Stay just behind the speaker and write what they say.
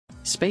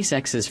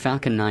SpaceX's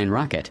Falcon 9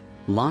 rocket,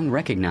 long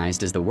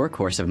recognized as the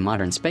workhorse of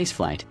modern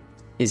spaceflight,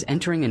 is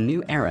entering a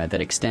new era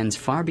that extends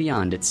far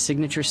beyond its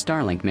signature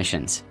Starlink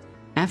missions.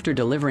 After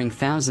delivering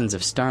thousands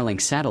of Starlink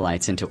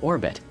satellites into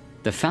orbit,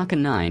 the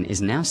Falcon 9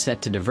 is now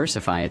set to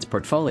diversify its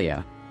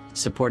portfolio,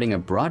 supporting a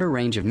broader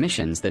range of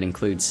missions that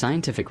include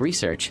scientific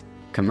research,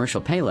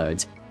 commercial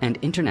payloads, and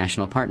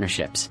international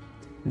partnerships.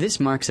 This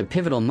marks a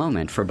pivotal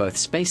moment for both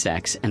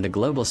SpaceX and the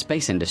global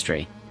space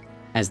industry,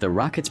 as the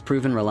rocket's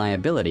proven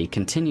reliability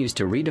continues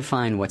to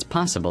redefine what's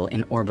possible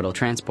in orbital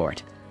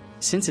transport.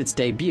 Since its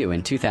debut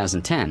in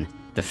 2010,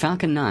 the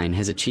Falcon 9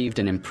 has achieved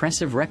an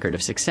impressive record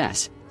of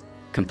success,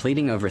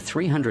 completing over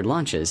 300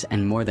 launches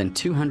and more than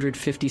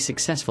 250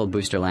 successful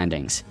booster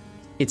landings.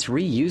 Its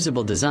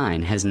reusable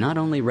design has not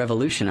only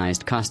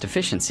revolutionized cost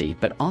efficiency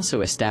but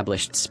also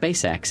established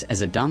SpaceX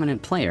as a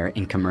dominant player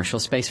in commercial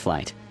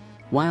spaceflight.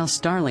 While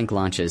Starlink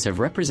launches have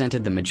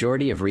represented the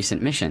majority of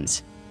recent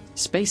missions,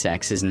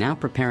 SpaceX is now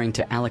preparing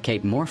to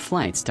allocate more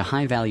flights to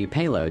high-value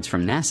payloads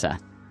from NASA,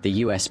 the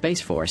U.S.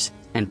 Space Force,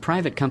 and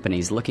private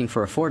companies looking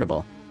for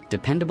affordable,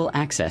 dependable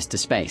access to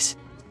space.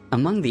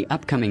 Among the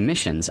upcoming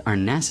missions are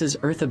NASA's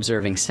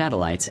Earth-observing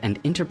satellites and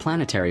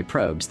interplanetary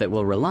probes that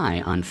will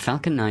rely on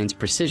Falcon 9's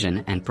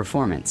precision and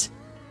performance.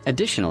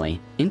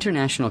 Additionally,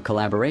 international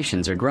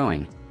collaborations are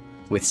growing,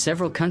 with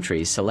several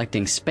countries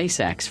selecting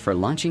SpaceX for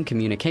launching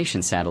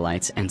communication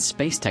satellites and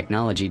space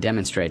technology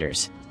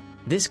demonstrators.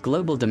 This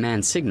global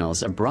demand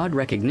signals a broad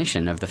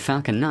recognition of the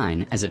Falcon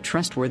 9 as a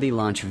trustworthy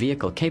launch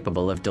vehicle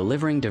capable of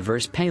delivering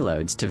diverse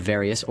payloads to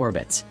various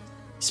orbits.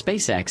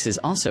 SpaceX is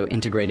also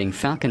integrating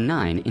Falcon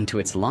 9 into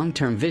its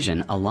long-term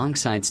vision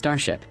alongside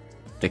Starship,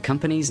 the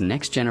company's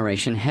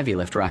next-generation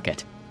heavy-lift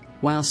rocket.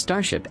 While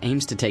Starship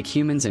aims to take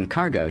humans and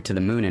cargo to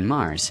the Moon and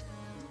Mars,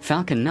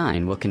 Falcon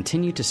 9 will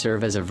continue to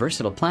serve as a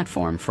versatile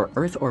platform for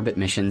Earth orbit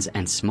missions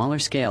and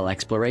smaller-scale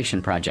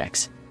exploration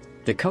projects.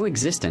 The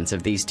coexistence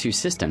of these two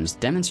systems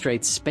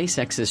demonstrates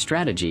SpaceX's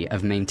strategy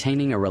of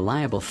maintaining a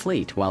reliable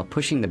fleet while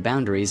pushing the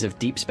boundaries of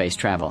deep space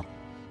travel.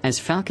 As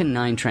Falcon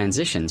 9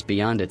 transitions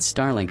beyond its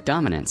Starlink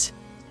dominance,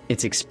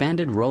 its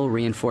expanded role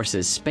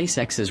reinforces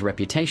SpaceX's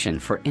reputation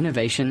for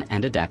innovation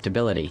and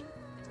adaptability.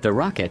 The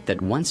rocket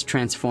that once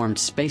transformed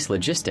space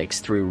logistics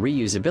through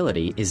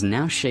reusability is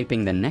now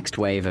shaping the next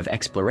wave of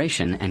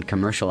exploration and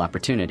commercial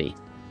opportunity.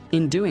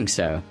 In doing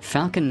so,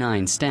 Falcon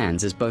 9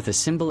 stands as both a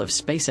symbol of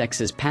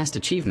SpaceX's past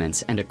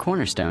achievements and a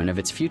cornerstone of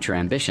its future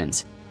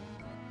ambitions,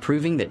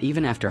 proving that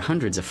even after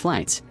hundreds of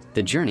flights,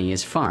 the journey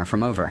is far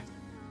from over.